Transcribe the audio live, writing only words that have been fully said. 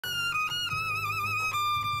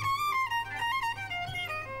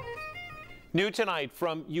New tonight,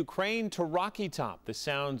 from Ukraine to Rocky Top, the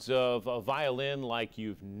sounds of a violin like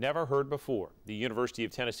you've never heard before. The University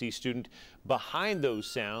of Tennessee student behind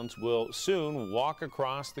those sounds will soon walk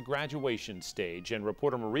across the graduation stage, and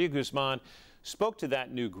reporter Maria Guzman spoke to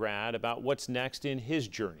that new grad about what's next in his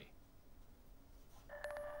journey.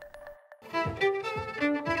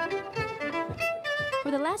 For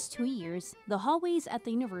the last 2 years, the hallways at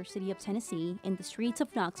the University of Tennessee and the streets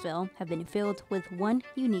of Knoxville have been filled with one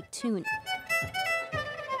unique tune.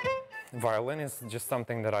 Violin is just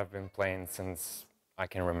something that I've been playing since I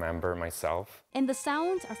can remember myself. And the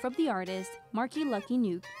sounds are from the artist Marki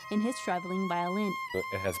Lukyniuk in his traveling violin.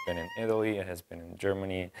 It has been in Italy, it has been in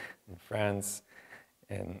Germany, in France,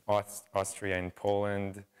 in Austria, in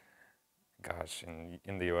Poland, gosh,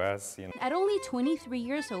 in the US. You know. At only 23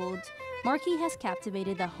 years old, Marki has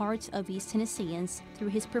captivated the hearts of East Tennesseans through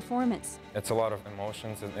his performance. It's a lot of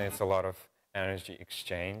emotions and it's a lot of energy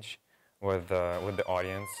exchange with the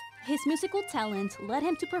audience. His musical talent led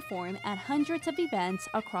him to perform at hundreds of events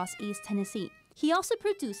across East Tennessee. He also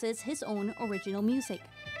produces his own original music.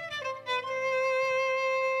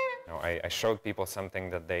 You know, I showed people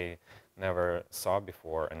something that they never saw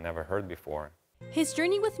before and never heard before. His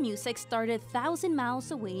journey with music started 1,000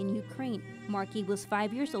 miles away in Ukraine. Marki was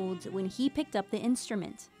 5 years old when he picked up the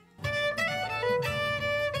instrument.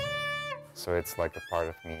 So it's like a part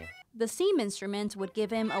of me. The same instrument would give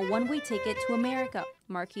him a one-way ticket to America.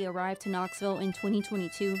 Marki arrived to Knoxville in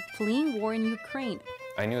 2022, fleeing war in Ukraine.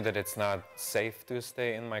 I knew that it's not safe to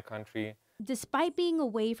stay in my country. Despite being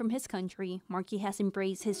away from his country, Marki has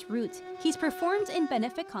embraced his roots. He's performed in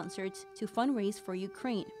benefit concerts to fundraise for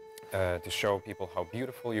Ukraine. To show people how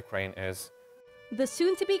beautiful Ukraine is. The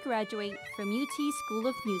soon-to-be graduate from UT School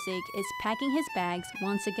of Music is packing his bags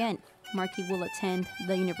once again. Marki will attend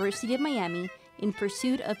the University of Miami in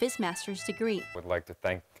pursuit of his master's degree. I would like to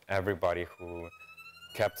thank everybody who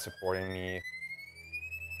kept supporting me.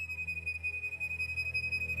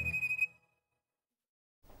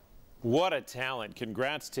 What a talent.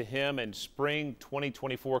 Congrats to him. And spring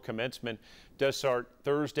 2024 commencement does start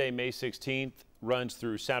Thursday, May 16th, runs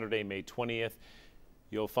through Saturday, May 20th.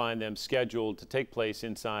 You'll find them scheduled to take place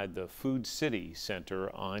inside the Food City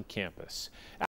Center on campus.